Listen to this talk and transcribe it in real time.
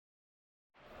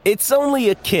It's only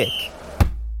a kick,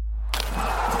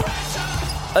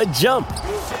 a jump,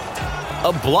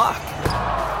 a block.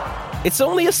 It's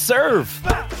only a serve.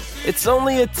 It's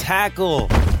only a tackle,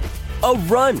 a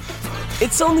run.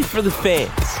 It's only for the fans.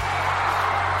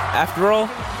 After all,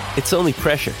 it's only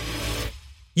pressure.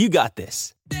 You got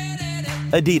this.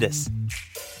 Adidas.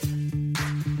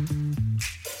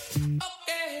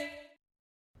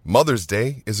 Mother's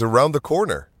Day is around the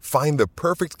corner. Find the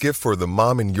perfect gift for the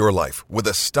mom in your life with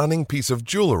a stunning piece of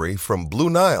jewelry from Blue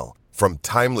Nile. From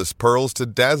timeless pearls to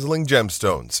dazzling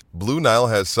gemstones, Blue Nile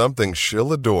has something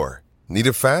she'll adore. Need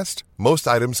it fast? Most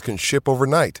items can ship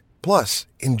overnight. Plus,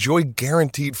 enjoy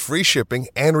guaranteed free shipping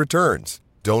and returns.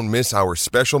 Don't miss our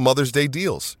special Mother's Day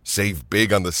deals. Save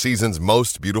big on the season's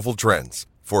most beautiful trends.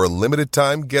 For a limited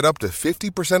time, get up to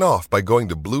 50% off by going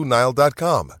to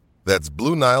BlueNile.com. That's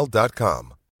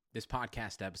BlueNile.com. This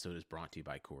podcast episode is brought to you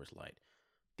by Coors Light.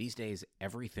 These days,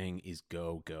 everything is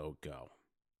go, go, go.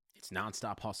 It's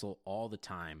nonstop hustle all the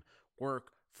time.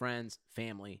 Work, friends,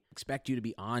 family, expect you to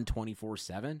be on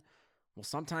 24/7. Well,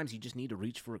 sometimes you just need to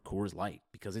reach for a Coors Light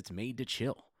because it's made to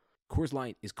chill. Coors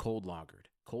Light is cold lagered,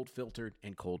 cold filtered,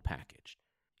 and cold packaged.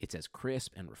 It's as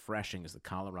crisp and refreshing as the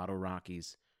Colorado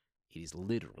Rockies. It is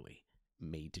literally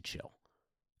made to chill.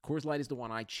 Coors Light is the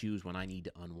one I choose when I need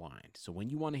to unwind. So when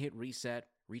you want to hit reset,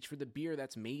 reach for the beer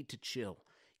that's made to chill.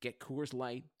 Get Coors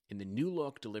Light in the new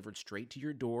look delivered straight to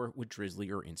your door with Drizzly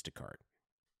or Instacart.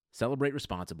 Celebrate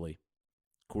responsibly.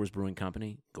 Coors Brewing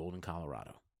Company, Golden,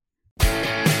 Colorado.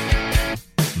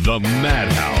 The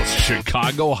Madhouse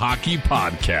Chicago Hockey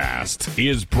Podcast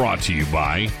is brought to you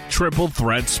by Triple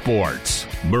Threat Sports,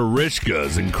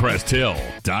 Marishka's in Crest Hill,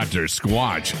 Dr.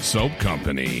 Squatch Soap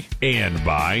Company, and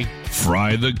by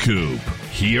Fry the Coop.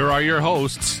 Here are your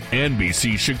hosts,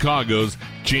 NBC Chicago's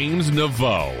James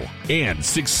Naveau and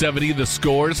 670 The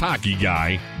Scores hockey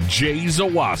guy, Jay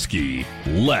Zawaski.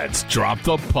 Let's drop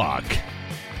the puck.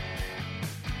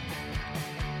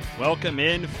 Welcome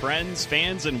in, friends,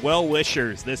 fans, and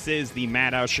well-wishers. This is the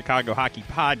Madhouse Chicago Hockey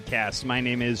Podcast. My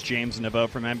name is James Naveau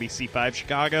from NBC5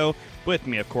 Chicago. With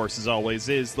me, of course, as always,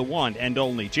 is the one and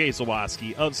only Jay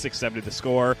Zawaski of 670 The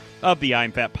Score, of the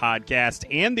I'm Fat Podcast,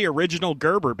 and the original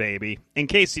Gerber baby. In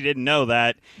case you didn't know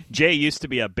that, Jay used to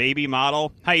be a baby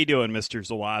model. How you doing, Mr.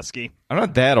 Zawaski? I'm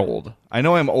not that old. I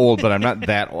know I'm old, but I'm not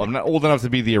that old. I'm not old enough to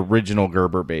be the original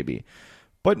Gerber baby.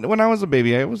 But when I was a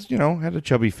baby, I was, had a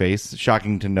chubby face.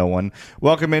 Shocking to no one.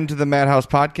 Welcome into the Madhouse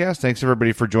Podcast. Thanks,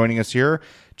 everybody, for joining us here.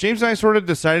 James and I sort of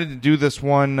decided to do this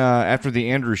one after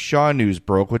the Andrew Shaw news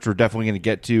broke, which we're definitely going to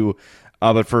get to.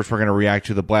 But first, we're going to react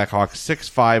to the Blackhawks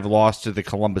 6-5 loss to the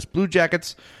Columbus Blue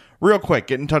Jackets. Real quick,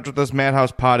 get in touch with us,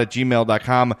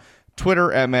 madhousepod@gmail.com, Twitter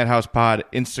 @madhousepod,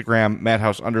 Instagram,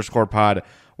 madhouse_pod.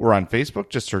 We're on Facebook.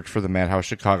 Just search for the Madhouse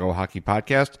Chicago Hockey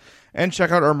Podcast. And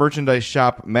check out our merchandise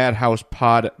shop,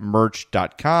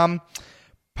 madhousepodmerch.com.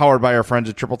 Powered by our friends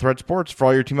at Triple Threat Sports. For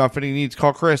all your team outfitting needs,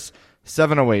 call Chris,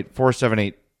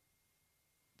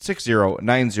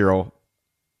 708-478-6090.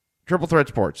 Triple Threat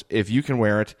Sports. If you can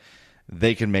wear it,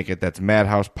 they can make it. That's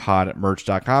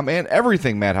madhousepodmerch.com. And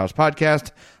everything Madhouse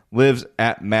Podcast lives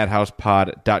at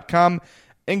madhousepod.com,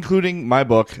 including my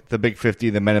book, The Big 50,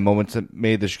 The Men and Moments That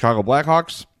Made the Chicago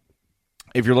Blackhawks.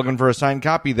 If you're looking for a signed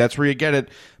copy, that's where you get it,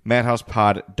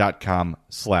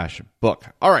 madhousepod.com/book.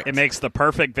 All right. It makes the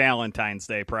perfect Valentine's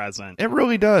Day present. It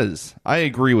really does. I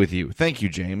agree with you. Thank you,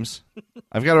 James.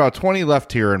 I've got about 20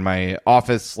 left here in my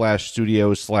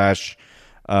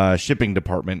office/studio/shipping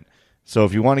department. So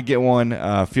if you want to get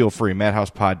one, feel free,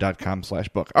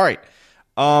 madhousepod.com/book. All right.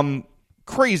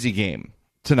 Crazy game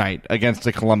tonight against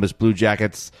the Columbus Blue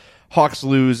Jackets. Hawks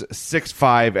lose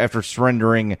 6-5 after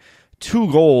surrendering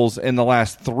 2 goals in the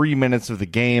last 3 minutes of the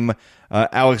game.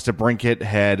 Alex DeBrincat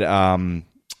had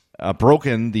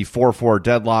broken the 4-4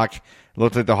 deadlock. It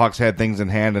looked like the Hawks had things in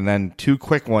hand, and then 2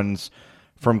 quick ones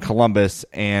from Columbus,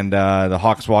 and the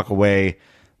Hawks walk away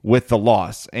with the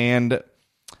loss. And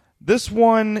this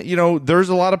one, there's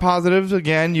a lot of positives.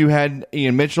 Again, you had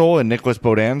Ian Mitchell and Nicholas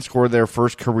Baudin score their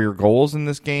first career goals in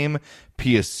this game.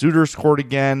 Pius Suter scored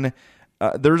again.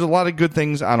 There's a lot of good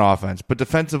things on offense, but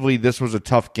defensively, this was a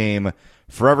tough game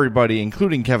for everybody,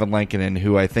 including Kevin Lankinen,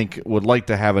 who I think would like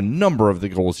to have a number of the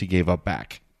goals he gave up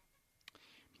back.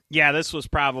 Yeah, this was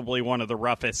probably one of the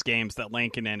roughest games that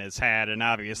Lankinen has had, and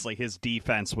obviously his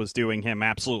defense was doing him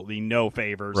absolutely no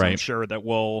favors. Right. I'm sure that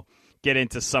we'll get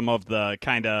into some of the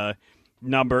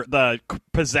the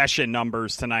possession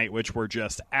numbers tonight, which were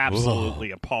just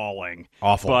absolutely appalling.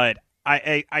 Awful. But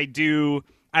I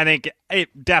think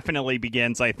it definitely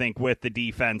begins, with the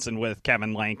defense and with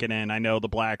Kevin Lankinen. I know the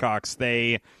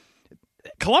Blackhawks,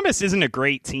 Columbus isn't a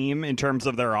great team in terms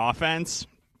of their offense,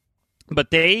 But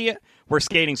they were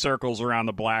skating circles around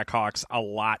the Blackhawks a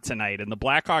lot tonight, and the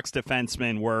Blackhawks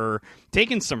defensemen were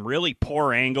taking some really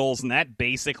poor angles, and that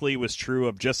basically was true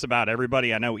of just about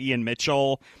everybody. I know Ian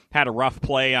Mitchell had a rough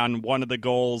play on one of the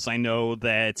goals. I know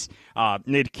that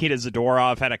Nikita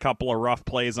Zadorov had a couple of rough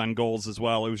plays on goals as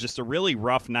well. It was just a really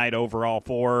rough night overall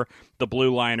for the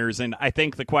Blue Liners, and I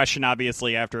think the question,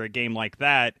 obviously, after a game like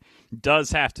that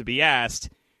does have to be asked,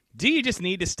 do you just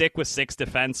need to stick with 6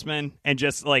 defensemen and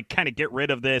just like kind of get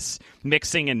rid of this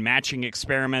mixing and matching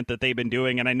experiment that they've been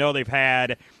doing? And I know they've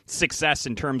had success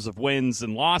in terms of wins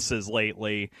and losses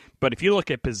lately, but if you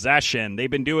look at possession, they've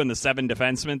been doing the 7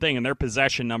 defenseman thing and their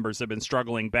possession numbers have been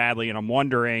struggling badly. And I'm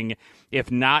wondering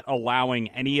if not allowing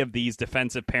any of these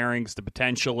defensive pairings to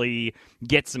potentially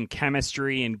get some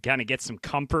chemistry and kind of get some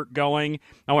comfort going,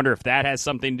 I wonder if that has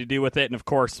something to do with it. And of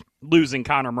course, losing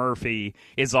Connor Murphy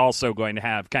is also going to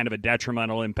have kind of a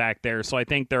detrimental impact there. So I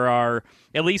think there are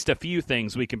at least a few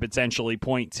things we can potentially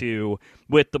point to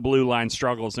with the blue line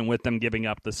struggles and with them giving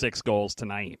up the 6 goals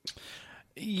tonight.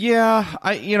 Yeah,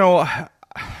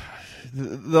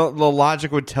 the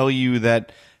logic would tell you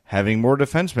that having more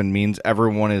defensemen means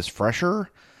everyone is fresher,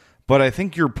 but I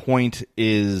think your point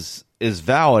is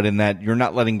valid in that you're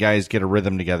not letting guys get a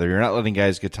rhythm together. You're not letting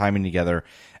guys get timing together.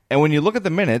 And when you look at the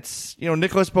minutes,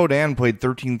 Nicholas Beaudin played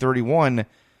 13:31.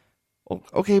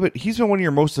 Okay, but he's been one of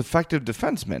your most effective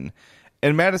defensemen.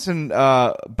 And Madison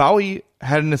Bowie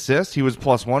had an assist. He was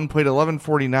 +1, played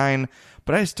 11:49.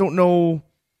 But I just don't know,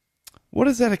 what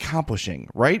is that accomplishing,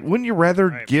 right? Wouldn't you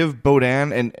rather give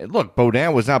Beaudin, and look,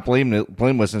 Beaudin was not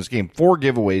blameless in this game. 4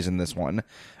 giveaways in this one.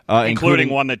 Including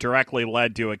one that directly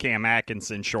led to a Cam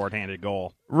Atkinson shorthanded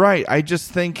goal. Right. I just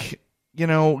think,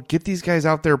 get these guys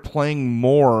out there playing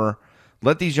more.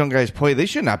 Let these young guys play. They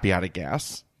should not be out of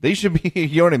gas. They should be,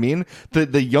 you know what I mean?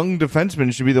 The young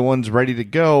defensemen should be the ones ready to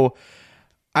go.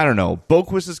 I don't know.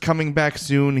 Boquist is coming back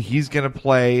soon. He's going to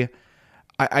play.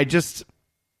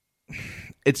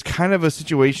 It's kind of a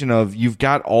situation of you've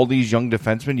got all these young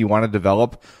defensemen you want to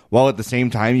develop, while at the same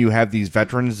time you have these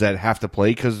veterans that have to play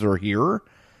because they're here.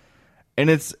 And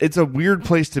it's a weird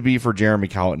place to be for Jeremy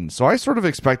Colliton. So I sort of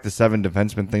expect the 7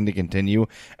 defenseman thing to continue.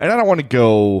 And I don't want to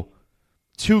go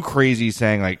too crazy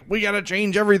saying, like, we got to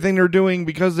change everything they're doing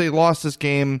because they lost this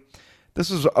game. This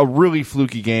is a really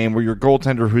fluky game where your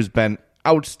goaltender, who's been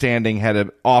outstanding, had an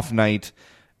off night,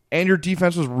 and your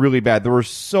defense was really bad. There were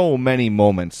so many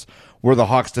moments where the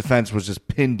Hawks defense was just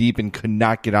pinned deep and could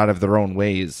not get out of their own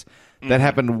ways. That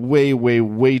happened way, way,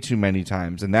 way too many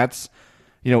times. And that's,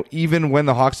 even when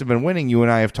the Hawks have been winning, you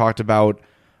and I have talked about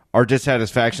our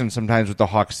dissatisfaction sometimes with the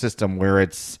Hawks system, where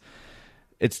it's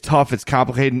tough, it's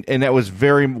complicated, and that was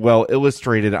very well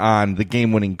illustrated on the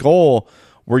game-winning goal,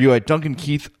 where you had Duncan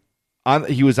Keith,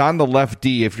 he was on the left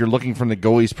D. If you're looking from the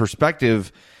goalie's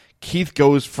perspective, Keith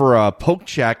goes for a poke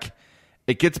check,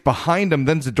 it gets behind him,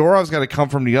 then Zadorov's got to come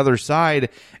from the other side,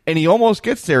 and he almost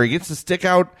gets there. He gets the stick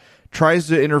out, tries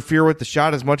to interfere with the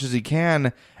shot as much as he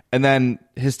can, and then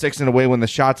his stick's in a way when the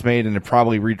shot's made, and it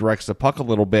probably redirects the puck a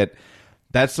little bit.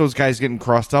 That's those guys getting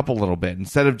crossed up a little bit.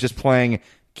 Instead of just playing,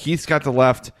 Keith's got the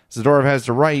left, Zadorov has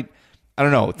the right. I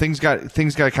don't know. Things got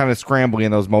kind of scrambly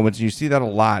in those moments, and you see that a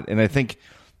lot. And I think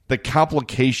the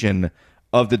complication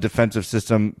of the defensive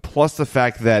system, plus the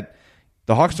fact that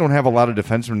the Hawks don't have a lot of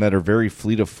defensemen that are very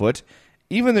fleet of foot,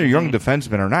 even their young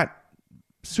defensemen are not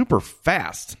super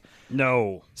fast.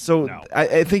 No. So no.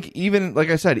 I think even, like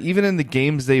I said, even in the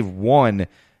games they've won,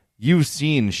 you've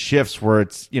seen shifts where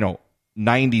it's,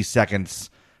 90 seconds,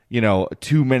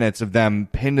 2 minutes of them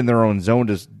pinned in their own zone,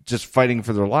 just fighting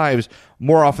for their lives.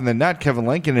 More often than not, Kevin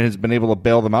Lankin has been able to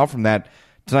bail them out from that.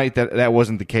 Tonight, that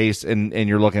wasn't the case, and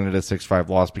you're looking at a 6-5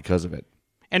 loss because of it.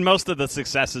 And most of the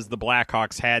successes the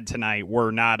Blackhawks had tonight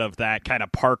were not of that kind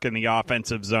of park in the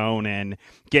offensive zone and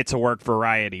get to work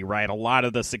variety, right? A lot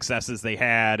of the successes they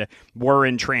had were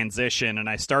in transition, and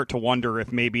I start to wonder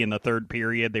if maybe in the third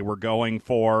period they were going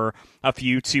for a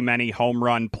few too many home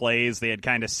run plays. They had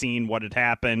kind of seen what had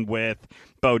happened with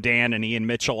Beaudin and Ian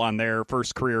Mitchell on their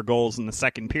first career goals in the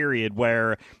second period,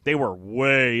 where they were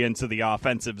way into the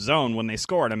offensive zone when they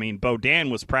scored. I mean,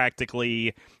 Beaudin was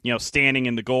practically, standing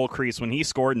in the goal crease when he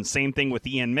scored, and same thing with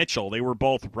Ian Mitchell. They were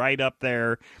both right up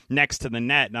there next to the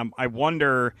net. And I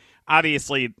wonder,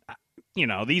 obviously,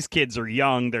 these kids are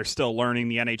young. They're still learning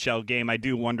the NHL game. I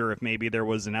do wonder if maybe there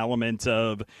was an element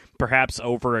of perhaps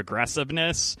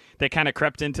over-aggressiveness that kind of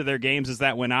crept into their games as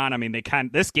that went on. I mean,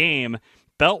 this game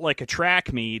felt like a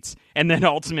track meet, and then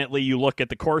ultimately you look at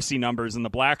the Corsi numbers, and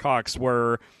the Blackhawks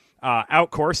were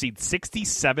Out Corsied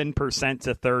 67%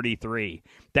 to 33.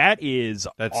 That's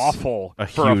awful for a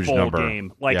huge full number.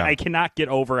 game. I cannot get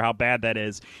over how bad that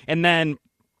is. And then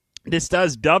this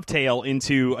does dovetail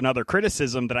into another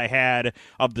criticism that I had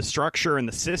of the structure and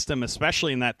the system,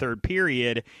 especially in that third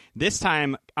period. This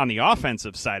time on the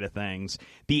offensive side of things,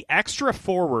 the extra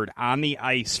forward on the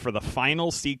ice for the final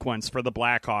sequence for the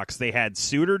Blackhawks, they had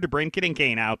Suter, DeBrincat, and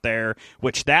Kane out there,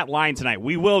 which that line tonight,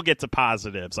 we will get to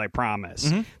positives, I promise.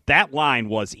 Mm-hmm. That line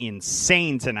was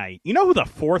insane tonight. You know who the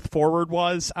fourth forward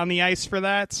was on the ice for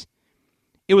that?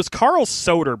 It was Carl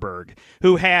Soderberg,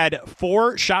 who had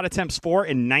 4 shot attempts for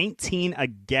and 19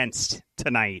 against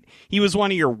tonight. He was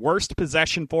one of your worst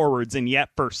possession forwards, and yet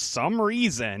for some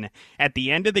reason, at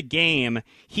the end of the game,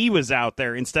 he was out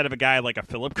there instead of a guy like a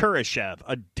Philip Kurashev,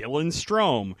 a Dylan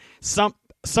Strome,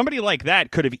 somebody like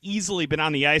that could have easily been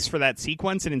on the ice for that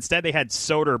sequence, and instead they had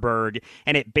Soderberg,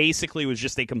 and it basically was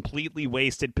just a completely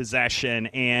wasted possession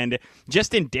and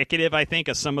just indicative, I think,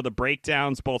 of some of the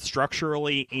breakdowns, both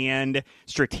structurally and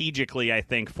strategically, I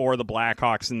think, for the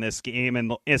Blackhawks in this game,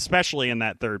 and especially in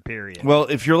that third period. Well,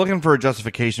 if you're looking for a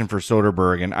justification for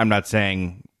Soderberg, and I'm not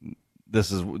saying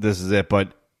this is it,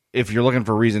 but if you're looking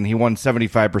for a reason, he won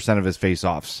 75% of his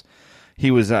faceoffs. He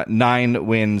was at 9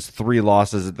 wins, 3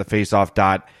 losses at the faceoff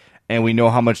dot, and we know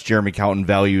how much Jeremy Coughton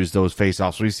values those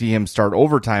faceoffs. We see him start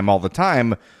overtime all the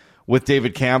time with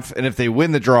David Kampf, and if they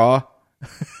win the draw,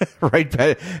 right,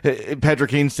 Patrick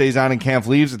Kane stays on and Kampf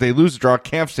leaves. If they lose the draw,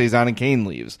 Kampf stays on and Kane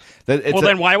leaves.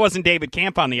 Then why wasn't David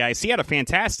Kampf on the ice? He had a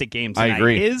fantastic game tonight. I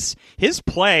agree. His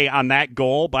play on that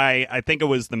goal by, I think it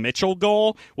was the Mitchell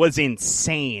goal, was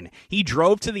insane. He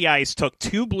drove to the ice, took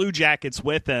 2 Blue Jackets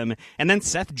with him, and then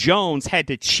Seth Jones had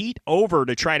to cheat over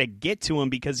to try to get to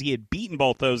him because he had beaten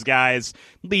both those guys,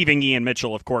 leaving Ian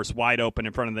Mitchell, of course, wide open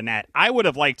in front of the net. I would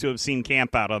have liked to have seen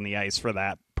Kampf out on the ice for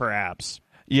that, perhaps.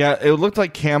 Yeah, it looked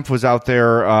like Kampf was out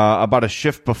there about a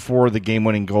shift before the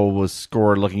game-winning goal was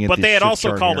scored. Looking at, but they had also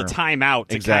chart called here. a timeout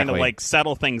to kind of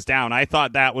settle things down. I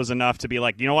thought that was enough to be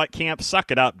like, you know what, Kampf,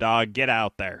 suck it up, dog, get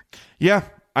out there. Yeah,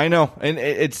 I know, and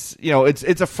it's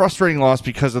a frustrating loss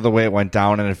because of the way it went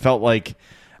down, and it felt like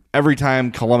every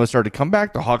time Columbus started to come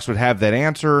back, the Hawks would have that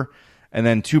answer, and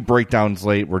then 2 breakdowns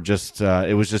late were just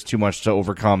it was just too much to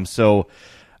overcome. So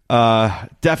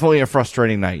definitely a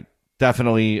frustrating night.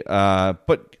 Definitely,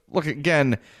 but look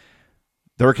again.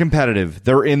 They're competitive.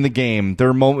 They're in the game.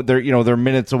 They're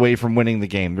minutes away from winning the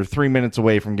game. They're 3 minutes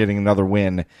away from getting another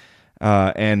win.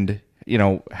 And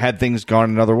had things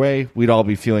gone another way, we'd all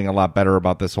be feeling a lot better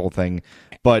about this whole thing.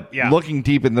 But looking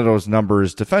deep into those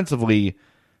numbers defensively,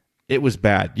 it was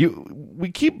bad.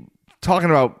 We keep talking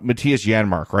about Matthias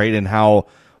Janmark, right? And how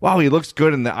he looks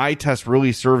good, and the eye test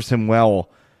really serves him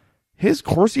well. His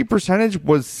Corsi percentage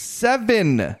was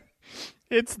 7.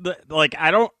 It's I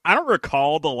don't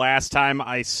recall the last time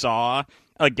I saw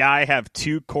a guy have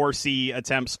 2 Corsi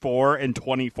attempts for and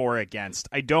 24 against.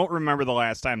 I don't remember the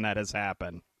last time that has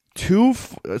happened.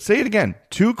 Say it again.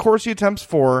 2 Corsi attempts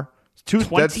for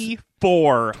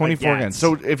 24 against.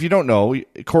 So if you don't know,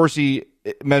 Corsi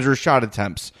measures shot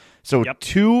attempts. So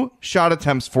 2 shot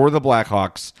attempts for the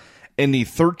Blackhawks in the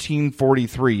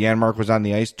 13:43. Janmark was on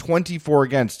the ice, 24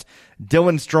 against.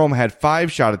 Dylan Strome had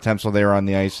 5 shot attempts while they were on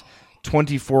the ice,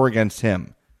 24 against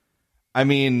him. I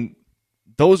mean,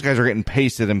 those guys are getting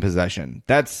pasted in possession.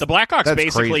 The Blackhawks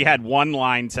basically crazy. had one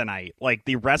line tonight. Like,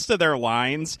 the rest of their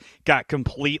lines got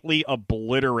completely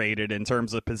obliterated in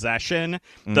terms of possession.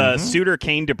 The Suter,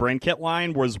 Kane, DeBrincat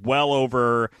line was well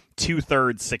over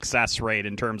 2/3 success rate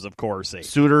in terms of Corsi.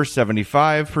 Suter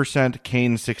 75%,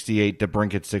 Kane 68,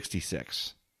 DeBrincat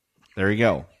 66. There you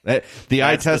go. The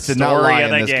eye test did not lie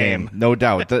in this game. No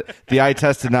doubt. The eye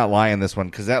test did not lie in this one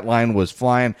because that line was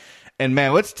flying. And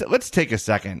man, let's take a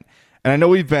second. And I know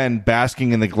we've been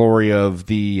basking in the glory of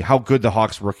how good the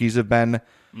Hawks rookies have been,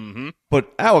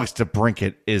 but Alex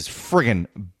DeBrincat is friggin'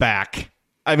 back.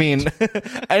 I mean,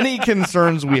 any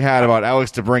concerns we had about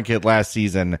Alex DeBrincat last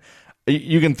season,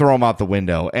 you can throw them out the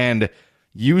window. And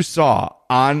you saw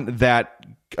on that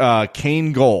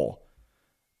Kane goal,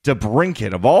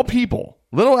 DeBrincat, of all people,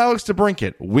 little Alex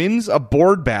DeBrincat wins a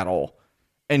board battle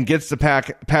and gets the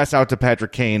pass out to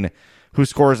Patrick Kane, who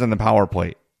scores on the power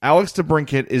play. Alex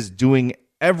DeBrincat is doing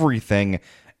everything,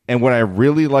 and what I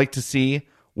really like to see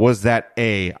was that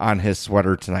A on his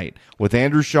sweater tonight. With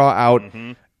Andrew Shaw out,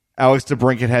 Alex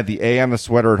DeBrincat had the A on the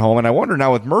sweater at home, and I wonder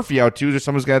now with Murphy out too,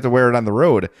 someone's going to have to wear it on the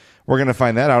road. We're going to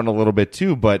find that out in a little bit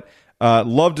too, but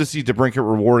love to see DeBrincat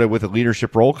rewarded with a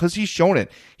leadership role because he's shown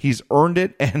it. He's earned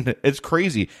it, and it's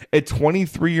crazy. At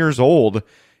 23 years old,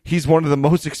 He's one of the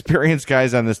most experienced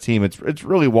guys on this team. It's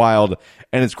really wild,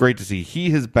 and it's great to see.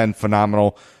 He has been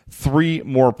phenomenal. 3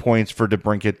 more points for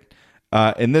DeBrincat.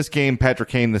 In this game, Patrick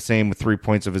Kane the same with 3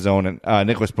 points of his own, and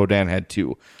Nicholas Baudin had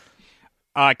 2.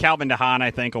 Calvin DeHaan,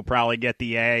 I think, will probably get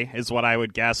the A, is what I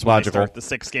would guess when Logical. I start the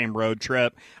 6-game road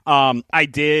trip. I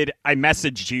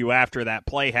messaged you after that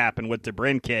play happened with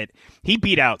DeBrincat. He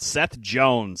beat out Seth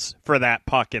Jones for that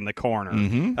puck in the corner.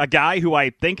 Mm-hmm. A guy who I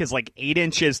think is like 8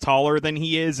 inches taller than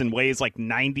he is and weighs like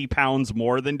 90 pounds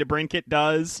more than DeBrincat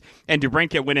does. And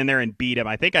DeBrincat went in there and beat him.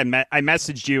 I think I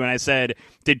messaged you and I said,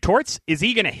 is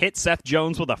he going to hit Seth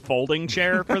Jones with a folding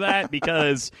chair for that?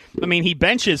 Because, I mean, he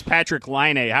benches Patrick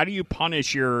Laine. How do you punish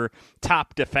your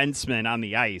top defenseman on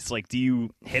the ice? Like, do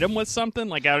you hit him with something?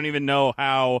 Like, I don't even know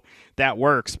how that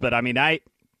works. But, I mean,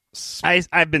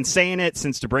 I've been saying it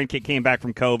since DeBrincat came back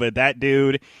from COVID. That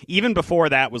dude, even before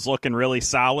that, was looking really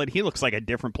solid. He looks like a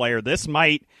different player. This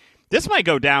might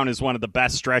go down as one of the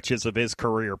best stretches of his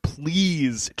career.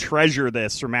 Please treasure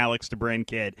this from Alex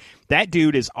DeBrincat. That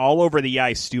dude is all over the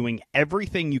ice doing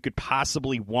everything you could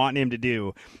possibly want him to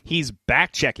do. He's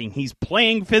back-checking. He's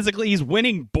playing physically. He's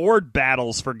winning board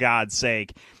battles, for God's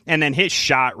sake. And then his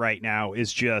shot right now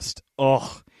is just,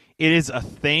 it is a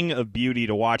thing of beauty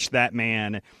to watch that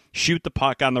man shoot the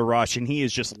puck on the rush, and he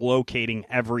is just locating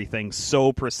everything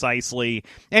so precisely.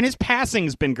 And his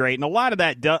passing's been great, and a lot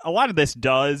of this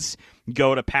does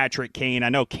go to Patrick Kane. I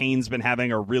know Kane's been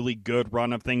having a really good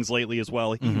run of things lately as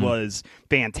well. He was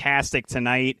fantastic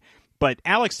tonight. But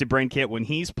Alex DeBrincat, when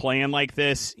he's playing like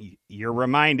this, you're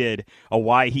reminded of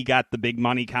why he got the big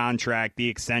money contract, the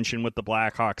extension with the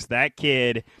Blackhawks. That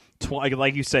kid,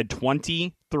 like you said,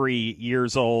 23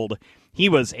 years old. He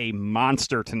was a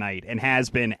monster tonight and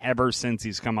has been ever since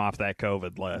he's come off that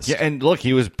COVID list. Yeah, and look,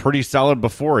 he was pretty solid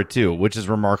before it too, which is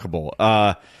remarkable.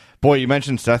 Boy, you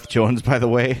mentioned Seth Jones, by the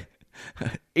way.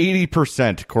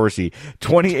 80% Corsi,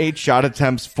 28 shot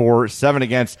attempts for, 7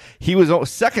 against. He was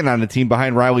second on the team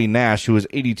behind Riley Nash, who was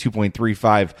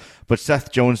 82.35, but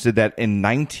Seth Jones did that in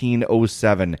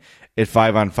 1907 at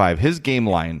 5-on-5. His game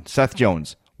line, Seth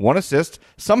Jones, 1 assist,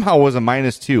 somehow was a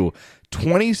 -2,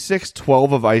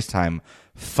 26-12 of ice time,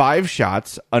 5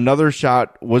 shots, another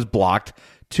shot was blocked,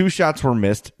 2 shots were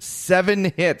missed,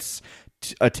 7 hits,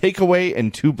 a takeaway,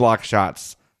 and 2 block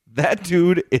shots. That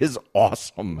dude is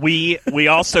awesome. We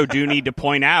also do need to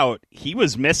point out he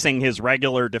was missing his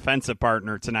regular defensive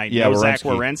partner tonight. Yeah, Zach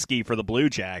Werenski for the Blue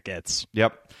Jackets.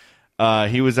 Yep.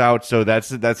 He was out, so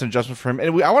that's an adjustment for him.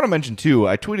 And I want to mention, too,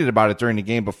 I tweeted about it during the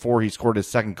game before he scored his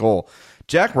second goal.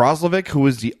 Jack Roslovic, who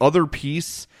was the other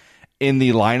piece in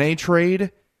the Laine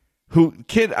trade, and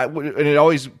it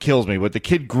always kills me, but the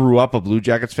kid grew up a Blue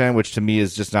Jackets fan, which to me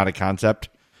is just not a concept.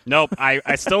 Nope,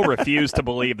 I still refuse to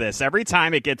believe this. Every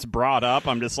time it gets brought up,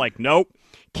 I'm just like, nope.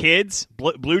 Kids,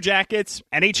 Blue Jackets,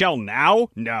 NHL now?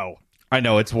 No. I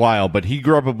know, it's wild, but he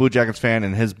grew up a Blue Jackets fan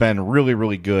and has been really,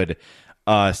 really good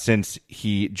since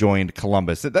he joined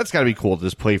Columbus. That's got to be cool to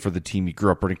just play for the team he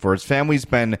grew up rooting for. His family's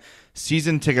been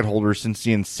season ticket holders since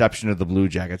the inception of the Blue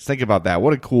Jackets. Think about that.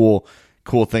 What a cool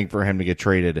thing for him to get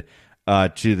traded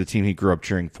to the team he grew up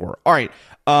cheering for. All right,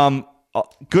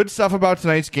 good stuff about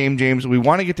tonight's game, James. We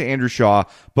want to get to Andrew Shaw,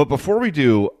 but before we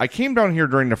do, I came down here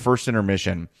during the first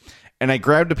intermission, and I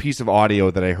grabbed a piece of audio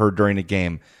that I heard during the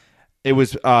game. It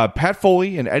was Pat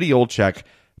Foley and Eddie Olczyk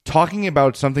talking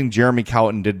about something Jeremy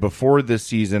Colliton did before this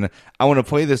season. I want to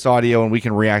play this audio, and we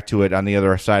can react to it on the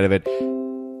other side of it.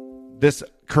 This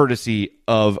courtesy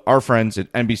of our friends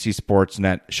at NBC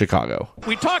Sportsnet Chicago.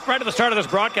 We talked right at the start of this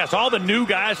broadcast, all the new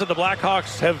guys that the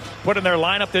Blackhawks have put in their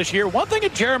lineup this year. One thing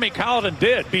that Jeremy Colliton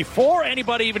did before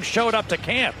anybody even showed up to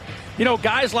camp,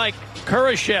 guys like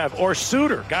Kurashev or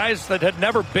Suter, guys that had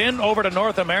never been over to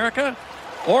North America,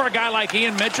 or a guy like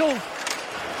Ian Mitchell,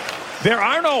 there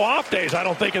are no off days, I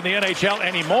don't think, in the NHL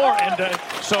anymore. And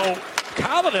so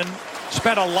Colliton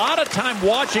spent a lot of time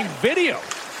watching video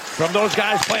from those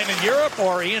guys playing in Europe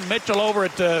or Ian Mitchell over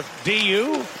at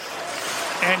DU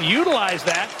and utilized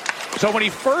that. So when he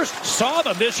first saw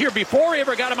them this year, before he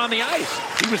ever got them on the ice,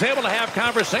 he was able to have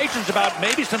conversations about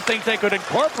maybe some things they could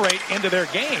incorporate into their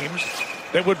games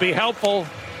that would be helpful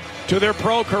to their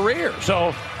pro career.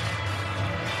 So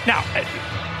now,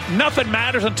 nothing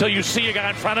matters until you see a guy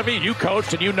in front of you. You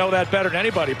coached and you know that better than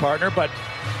anybody, partner. But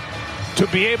to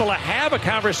be able to have a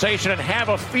conversation and have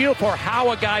a feel for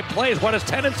how a guy plays, what his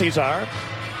tendencies are,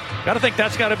 got to think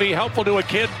that's got to be helpful to a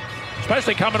kid,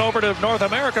 especially coming over to North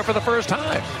America for the first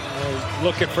time.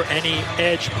 Looking for any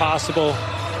edge possible,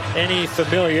 any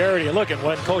familiarity. Look, and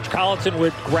when Coach Colliton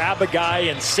would grab a guy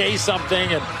and say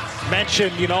something and mention,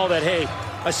 that, hey,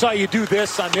 I saw you do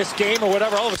this on this game or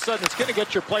whatever, all of a sudden it's going to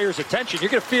get your players' attention.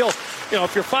 You're going to feel,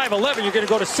 if you're 5'11", you're going to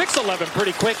go to 6'11"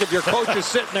 pretty quick if your coach is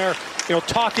sitting there,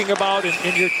 talking about,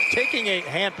 and you're taking a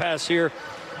hand pass here,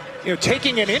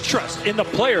 taking an interest in the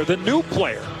player, the new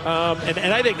player.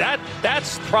 And I think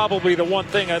that's probably the one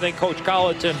thing I think Coach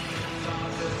Colleton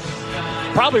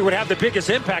probably would have the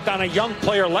biggest impact on a young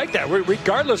player like that,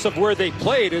 regardless of where they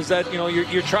played, is that,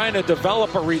 you're trying to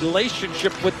develop a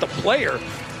relationship with the player.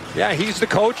 Yeah, he's the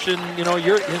coach, and,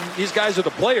 these guys are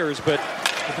the players, but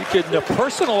if you can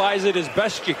personalize it as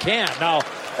best you can. Now,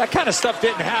 that kind of stuff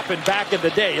didn't happen back in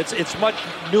the day. It's much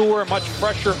newer, much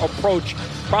fresher approach,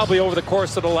 probably over the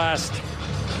course of the last,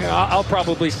 I'll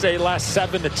probably say last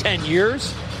 7 to 10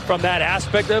 years from that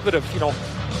aspect of it, of,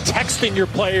 texting your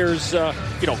players,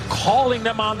 calling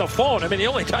them on the phone. I mean, the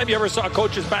only time you ever saw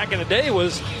coaches back in the day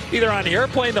was either on the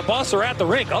airplane, the bus, or at the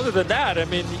rink. Other than that, I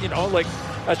mean,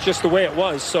 that's just the way it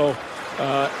was. So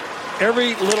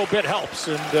every little bit helps,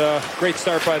 and great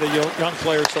start by the young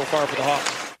players so far for the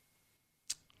Hawks.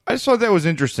 I just thought that was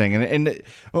interesting, and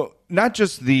not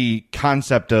just the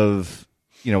concept of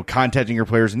contacting your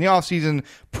players in the offseason,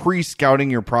 pre-scouting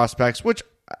your prospects, which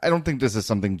I don't think this is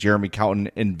something Jeremy Colleton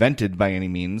invented by any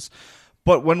means.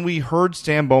 But when we heard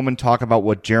Stan Bowman talk about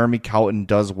what Jeremy Colleton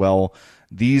does well,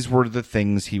 these were the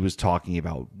things he was talking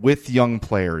about with young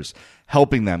players,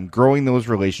 helping them, growing those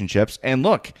relationships. And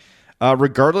look,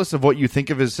 regardless of what you think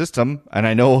of his system, and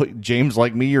I know, James,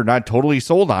 like me, you're not totally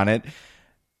sold on it,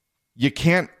 you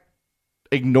can't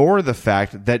ignore the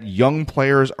fact that young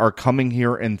players are coming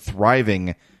here and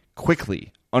thriving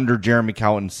quickly under Jeremy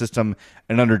Colleton's system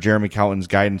and under Jeremy Colleton's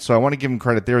guidance. So I want to give him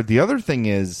credit there. The other thing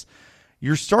is,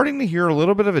 you're starting to hear a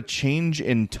little bit of a change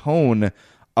in tone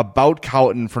about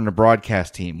Colleton from the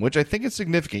broadcast team, which I think is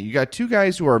significant. You got two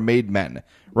guys who are made men,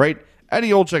 right? Eddie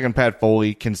Olczyk and Pat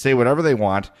Foley can say whatever they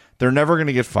want. They're never going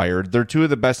to get fired. They're two of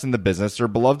the best in the business. They're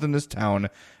beloved in this town,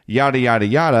 yada, yada,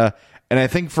 yada. And I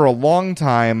think for a long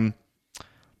time,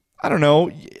 I don't know,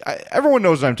 everyone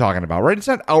knows what I'm talking about, right? It's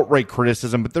not outright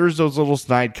criticism, but there's those little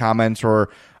snide comments or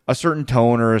a certain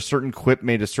tone or a certain quip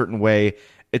made a certain way.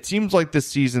 It seems like this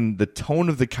season, the tone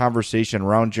of the conversation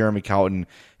around Jeremy Colleton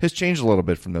has changed a little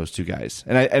bit from those two guys.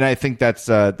 And I think that's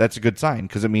a good sign,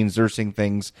 because it means they're seeing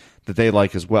things that they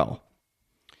like as well.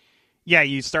 Yeah,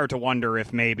 you start to wonder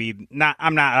if maybe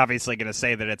I'm not obviously going to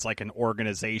say that it's like an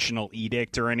organizational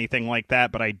edict or anything like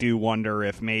that, but I do wonder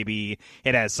if maybe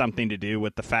it has something to do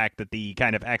with the fact that the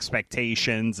kind of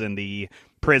expectations and the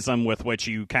prism with which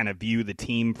you kind of view the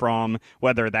team from,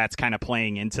 whether that's kind of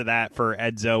playing into that for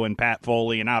Edzo and Pat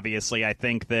Foley. And obviously, I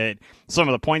think that some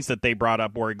of the points that they brought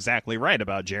up were exactly right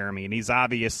about Jeremy. And he's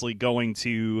obviously going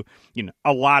to,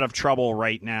 a lot of trouble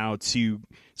right now to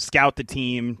scout the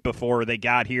team before they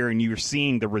got here. And you're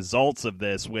seeing the results of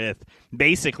this with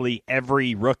basically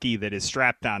every rookie that is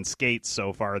strapped on skates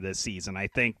so far this season. I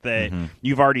think that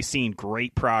you've already seen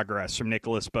great progress from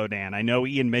Nicholas Beaudin. I know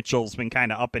Ian Mitchell's been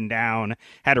kind of up and down,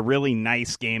 had a really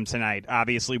nice game tonight.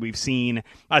 Obviously, we've seen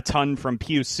a ton from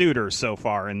Pius Suter so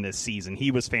far in this season.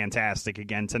 He was fantastic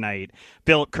again tonight.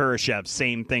 Philip Kurashev,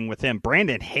 same thing with him.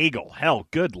 Brandon Hagel, hell,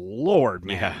 good Lord,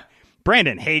 man. Yeah.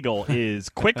 Brandon Hagel is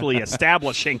quickly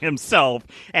establishing himself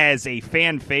as a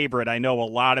fan favorite. I know a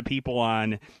lot of people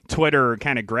on Twitter are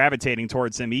kind of gravitating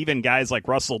towards him. Even guys like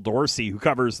Russell Dorsey, who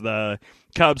covers the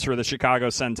Cubs for the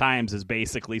Chicago Sun-Times, has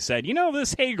basically said,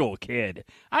 this Hagel kid,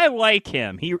 I like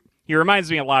him. He reminds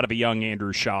me a lot of a young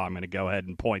Andrew Shaw. I'm going to go ahead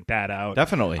and point that out.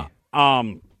 Definitely.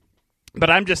 But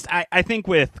I think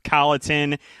with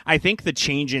Colleton, I think the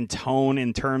change in tone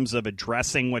in terms of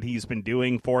addressing what he's been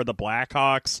doing for the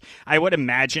Blackhawks, I would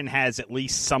imagine has at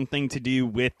least something to do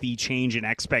with the change in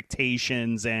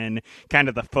expectations and kind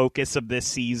of the focus of this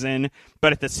season.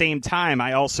 But at the same time,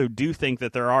 I also do think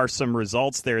that there are some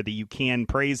results there that you can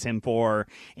praise him for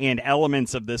and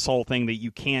elements of this whole thing that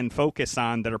you can focus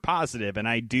on that are positive. And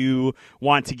I do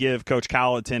want to give Coach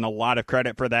Colleton a lot of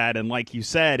credit for that. And like you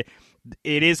said,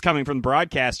 it is coming from the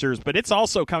broadcasters, but it's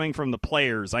also coming from the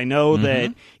players. I know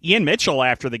that Ian Mitchell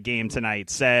after the game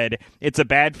tonight said it's a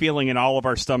bad feeling in all of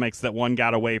our stomachs that one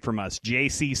got away from us.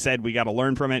 JC said we got to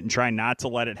learn from it and try not to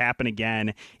let it happen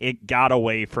again. It got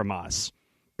away from us.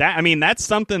 That's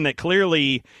something that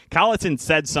clearly Colleton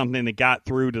said something that got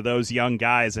through to those young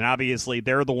guys, and obviously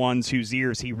they're the ones whose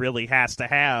ears he really has to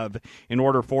have in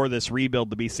order for this rebuild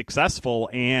to be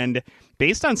successful. And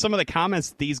based on some of the comments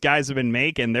that these guys have been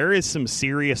making, there is some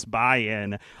serious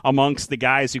buy-in amongst the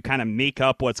guys who kind of make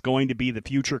up what's going to be the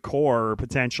future core,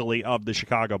 potentially, of the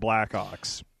Chicago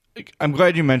Blackhawks. I'm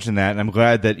glad you mentioned that, and I'm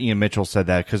glad that Ian Mitchell said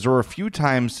that, because there were a few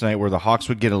times tonight where the Hawks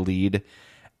would get a lead,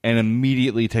 and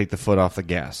immediately take the foot off the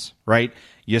gas, right?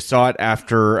 You saw it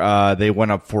after they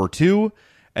went up 4-2,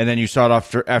 and then you saw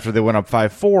it after they went up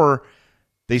 5-4.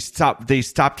 They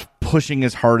stopped pushing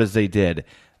as hard as they did.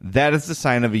 That is the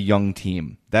sign of a young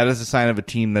team. That is a sign of a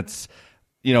team that's,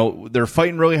 they're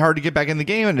fighting really hard to get back in the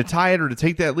game and to tie it or to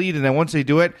take that lead, and then once they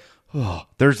do it,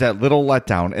 there's that little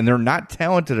letdown, and they're not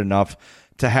talented enough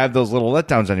to have those little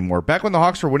letdowns anymore. Back when the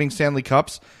Hawks were winning Stanley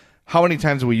Cups, how many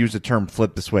times have we used the term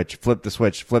flip the switch, flip the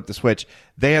switch, flip the switch?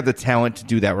 They have the talent to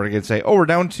do that. We're going to say, we're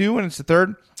down 2 and it's the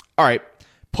third. All right,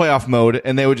 playoff mode,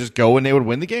 and they would just go and they would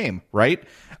win the game, right?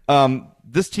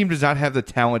 This team does not have the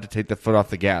talent to take the foot off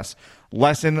the gas.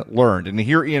 Lesson learned. And to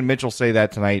hear Ian Mitchell say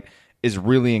that tonight is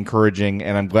really encouraging,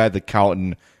 and I'm glad that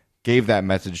Colton gave that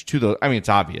message to the. I mean, it's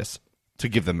obvious to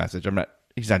give the message.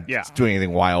 He's not doing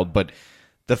anything wild, but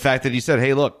the fact that he said,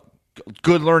 hey, look,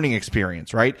 good learning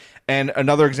experience, right? And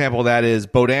another example of that is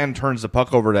Beaudin turns the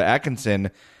puck over to Atkinson,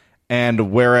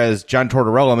 and whereas John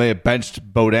Tortorella may have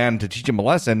benched Beaudin to teach him a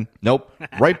lesson, nope,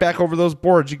 right back over those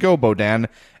boards you go, Beaudin.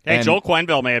 Hey, and Joel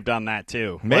Quenneville may have done that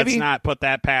too. Maybe. Let's not put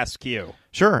that past Q.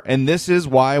 Sure, and this is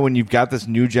why when you've got this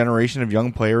new generation of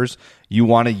young players, you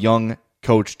want a young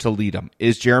coach to lead them.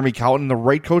 Is Jeremy Colton the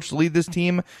right coach to lead this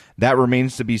team? That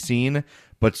remains to be seen.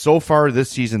 But so far this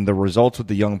season, the results with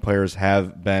the young players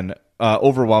have been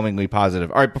overwhelmingly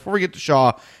positive. All right, before we get to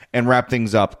Shaw and wrap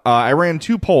things up, I ran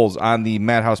 2 polls on the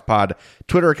Madhouse Pod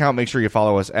Twitter account. Make sure you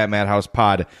follow us at Madhouse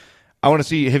Pod. I want to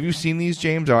see, have you seen these,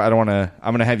 James? I'm going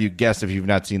to have you guess if you've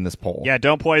not seen this poll. Yeah,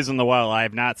 don't poison the well. I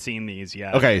have not seen these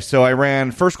yet. Okay, so I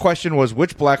ran, first question was,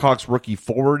 which Blackhawks rookie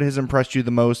forward has impressed you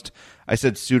the most? I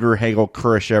said Suter, Hagel,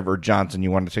 Kurashev, or Johnson. You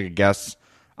want to take a guess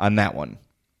on that one?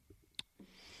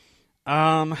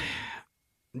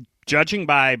 Judging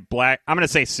by I'm going to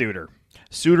say Suter.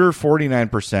 Suter,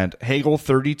 49%, Hagel,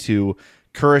 32%,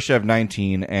 Kurashev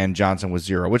 19, and Johnson was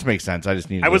 0, which makes sense.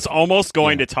 I was almost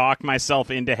going to talk myself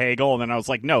into Hagel, and then I was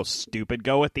like, no, stupid,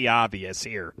 go with the obvious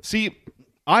here. See,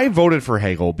 I voted for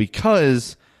Hagel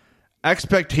because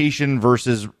expectation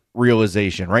versus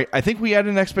realization, right? I think we had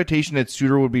an expectation that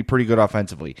Suter would be pretty good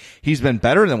offensively. He's been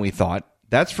better than we thought,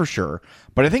 that's for sure.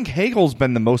 But I think Hagel's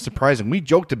been the most surprising. We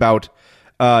joked about,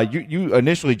 you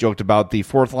initially joked about the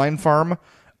fourth line farm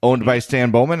owned by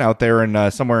Stan Bowman out there in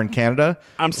somewhere in Canada.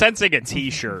 I'm sensing a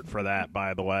T-shirt for that,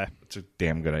 by the way. It's a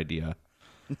damn good idea.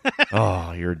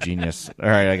 Oh, you're a genius. All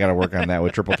right, I got to work on that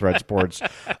with Triple Threat Sports.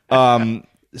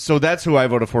 So that's who I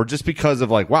voted for, just because of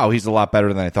wow, he's a lot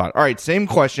better than I thought. All right, same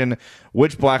question.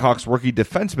 Which Blackhawks rookie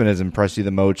defenseman has impressed you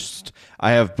the most?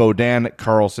 I have Beaudin,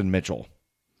 Carlson, Mitchell.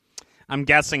 I'm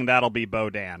guessing that'll be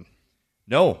Beaudin.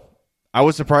 No, I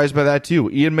was surprised by that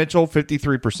too. Ian Mitchell,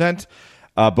 53%.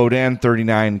 Beaudin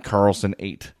 39, Carlson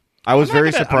 8. I was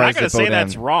very surprised. I'm not going to say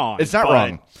that's wrong. It's not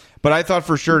wrong, but I thought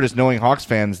for sure, just knowing Hawks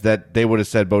fans, that they would have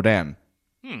said Beaudin.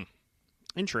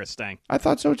 Interesting. I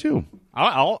thought so too.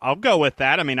 I'll go with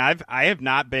that. I mean, I have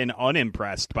not been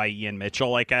unimpressed by Ian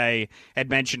Mitchell. Like I had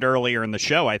mentioned earlier in the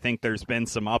show, I think there's been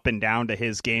some up and down to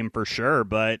his game for sure,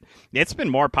 but it's been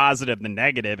more positive than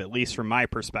negative, at least from my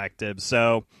perspective.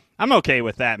 So I'm okay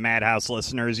with that, Madhouse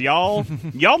listeners. Y'all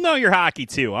know your hockey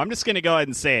too. I'm just going to go ahead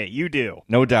and say it. You do.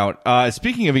 No doubt.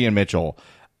 Speaking of Ian Mitchell,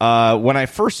 when I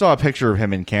first saw a picture of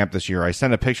him in camp this year, I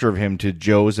sent a picture of him to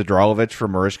Joe Zadralovich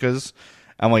from Marishka's.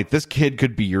 I'm like, this kid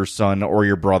could be your son or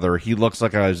your brother. He looks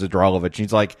like a Zadralovich.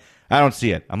 He's like, I don't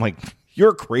see it. I'm like,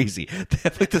 you're crazy. They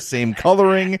have the same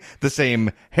coloring, the same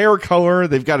hair color.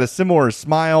 They've got a similar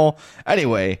smile.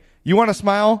 Anyway, you want to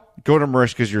smile? Go to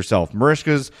Marishka's yourself.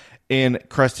 Marishka's in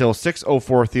Crest Hill,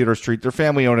 604 Theodore Street. They're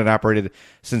family owned and operated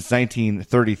since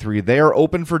 1933. They are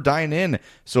open for dine-in.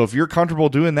 So if you're comfortable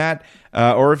doing that,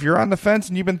 or if you're on the fence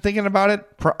and you've been thinking about it,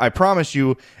 I promise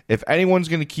you, if anyone's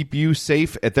going to keep you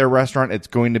safe at their restaurant, it's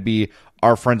going to be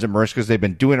our friends at Marishka's. They've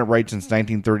been doing it right since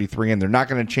 1933, and they're not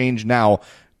going to change now.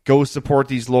 Go support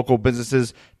these local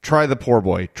businesses. Try the poor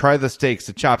boy. Try the steaks,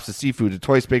 the chops, the seafood, the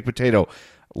twice baked potato.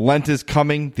 Lent is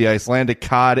coming. The Icelandic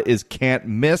cod is can't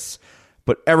miss.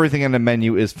 But everything on the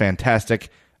menu is fantastic.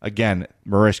 Again,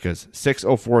 Marishka's,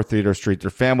 604 Theodore Street.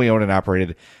 They're family-owned and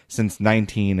operated since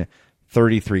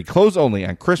 1933. Closed only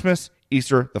on Christmas,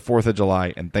 Easter, the 4th of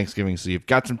July, and Thanksgiving. So you've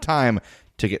got some time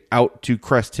to get out to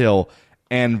Crest Hill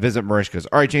and visit Marishka's.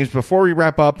 All right, James, before we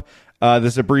wrap up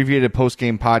this abbreviated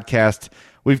post-game podcast,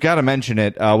 we've got to mention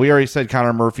it. We already said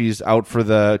Connor Murphy's out for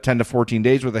the 10 to 14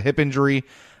 days with a hip injury,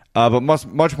 but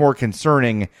much more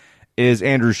concerning is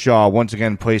Andrew Shaw once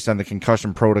again placed on the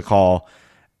concussion protocol.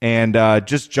 And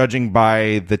just judging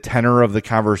by the tenor of the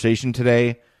conversation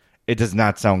today, it does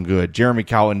not sound good. Jeremy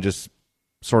Colton just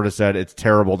sort of said it's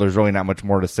terrible. There's really not much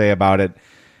more to say about it.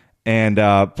 And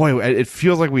boy, it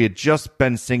feels like we had just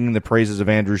been singing the praises of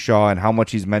Andrew Shaw and how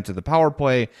much he's meant to the power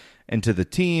play and to the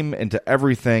team and to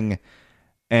everything.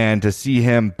 And to see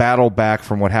him battle back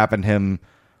from what happened to him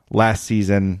last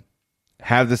season,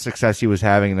 have the success he was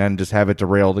having, and then just have it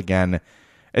derailed again.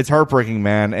 It's heartbreaking,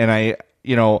 man. And I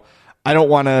don't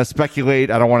want to speculate.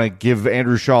 I don't want to give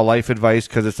Andrew Shaw life advice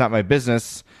because it's not my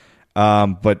business.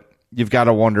 But you've got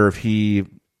to wonder if he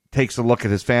takes a look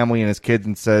at his family and his kids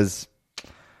and says,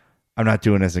 I'm not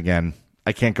doing this again.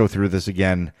 I can't go through this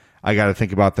again. I got to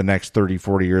think about the next 30,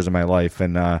 40 years of my life.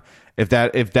 And if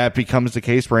that becomes the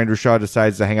case where Andrew Shaw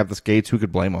decides to hang up the skates, who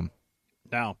could blame him?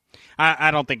 No, I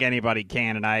don't think anybody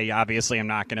can, and I obviously am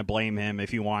not going to blame him if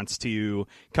he wants to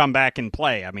come back and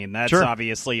play. I mean, that's sure.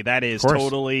 Obviously, that is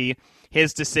totally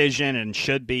his decision and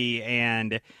should be,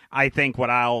 and I think what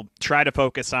I'll try to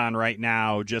focus on right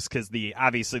now, just because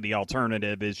obviously the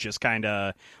alternative is just kind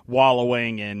of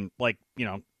wallowing in,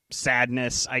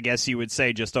 sadness, I guess you would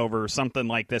say, just over something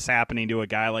like this happening to a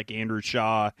guy like Andrew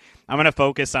Shaw. I'm going to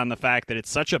focus on the fact that it's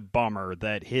such a bummer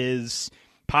that his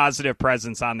positive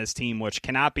presence on this team, which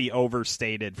cannot be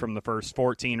overstated from the first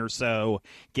 14 or so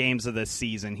games of this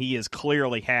season. He has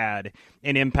clearly had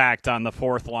an impact on the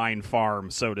fourth line farm,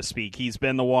 so to speak. He's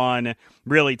been the one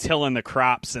really tilling the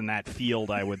crops in that field,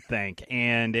 I would think.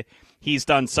 And he's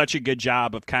done such a good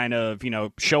job of kind of,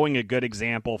 showing a good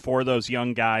example for those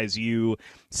young guys. You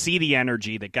see the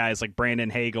energy that guys like Brandon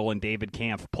Hagel and David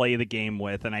Kampf play the game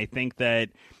with. And I think that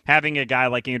having a guy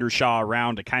like Andrew Shaw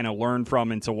around to kind of learn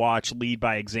from and to watch lead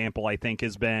by example, I think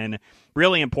has been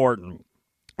really important.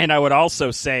 And I would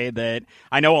also say that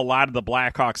I know a lot of the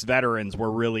Blackhawks veterans were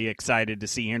really excited to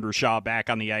see Andrew Shaw back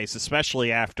on the ice,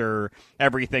 especially after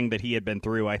everything that he had been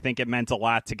through. I think it meant a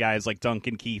lot to guys like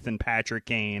Duncan Keith and Patrick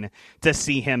Kane to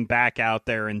see him back out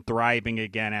there and thriving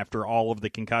again after all of the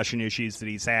concussion issues that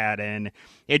he's had. And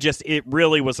it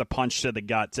really was a punch to the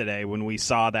gut today when we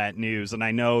saw that news. And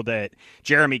I know that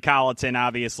Jeremy Colleton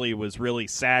obviously was really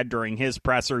sad during his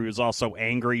presser. He was also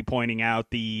angry, pointing out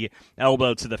the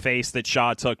elbow to the face that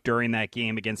Shaw took during that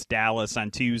game against Dallas on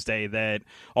Tuesday that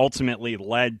ultimately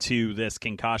led to this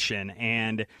concussion.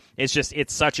 And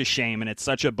it's such a shame, and it's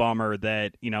such a bummer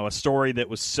that, a story that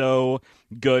was so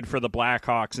good for the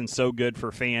Blackhawks and so good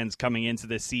for fans coming into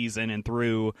this season and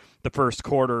through the first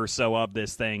quarter or so of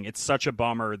this thing. It's such a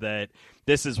bummer that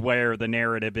this is where the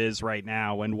narrative is right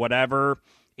now. And whatever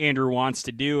Andrew wants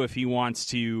to do, if he wants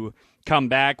to come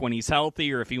back when he's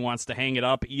healthy or if he wants to hang it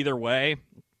up, either way,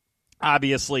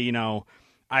 obviously,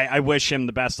 I wish him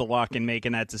the best of luck in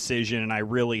making that decision, and I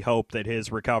really hope that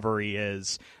his recovery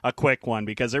is a quick one,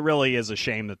 because it really is a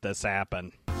shame that this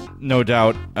happened. No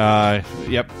doubt.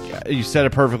 Yep, you said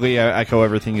it perfectly. I echo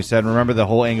everything you said. Remember the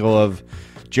whole angle of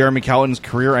Jeremy Colleton's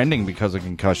career ending because of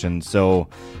concussion, so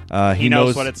he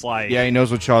knows what it's like. Yeah, he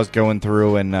knows what Shaw's going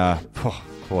through, and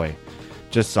boy,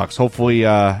 just sucks. Hopefully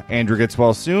Andrew gets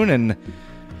well soon, and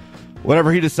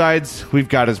whatever he decides, we've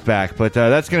got his back. But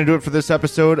that's going to do it for this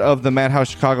episode of the Madhouse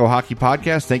Chicago Hockey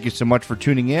Podcast. Thank you so much for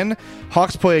tuning in.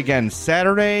 Hawks play again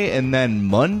Saturday and then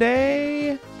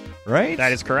Monday, right?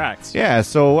 That is correct. Yeah,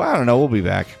 so I don't know. We'll be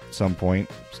back at some point.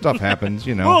 Stuff happens,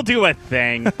 We'll do a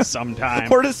thing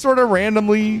sometime. Or just sort of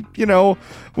randomly, we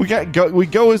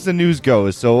go as the news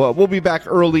goes. So we'll be back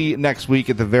early next week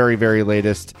at the very, very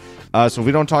latest. So if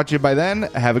we don't talk to you by then,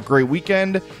 have a great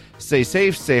weekend. Stay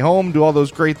safe, stay home, do all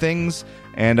those great things,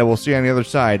 and we'll see you on the other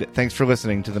side. Thanks for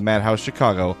listening to the Madhouse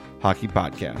Chicago Hockey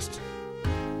Podcast.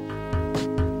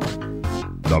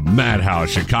 The Madhouse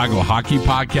Chicago Hockey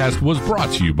Podcast was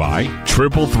brought to you by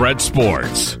Triple Threat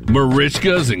Sports,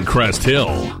 Marishka's in Crest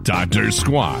Hill, Dr.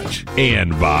 Squatch,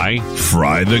 and by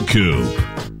Fry the Coop.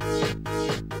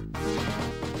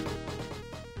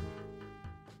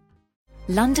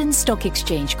 London Stock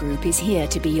Exchange Group is here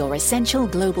to be your essential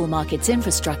global markets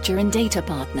infrastructure and data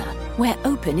partner, where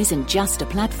open isn't just a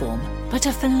platform, but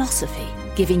a philosophy,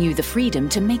 giving you the freedom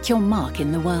to make your mark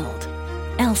in the world.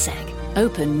 LSEG,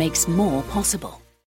 open makes more possible.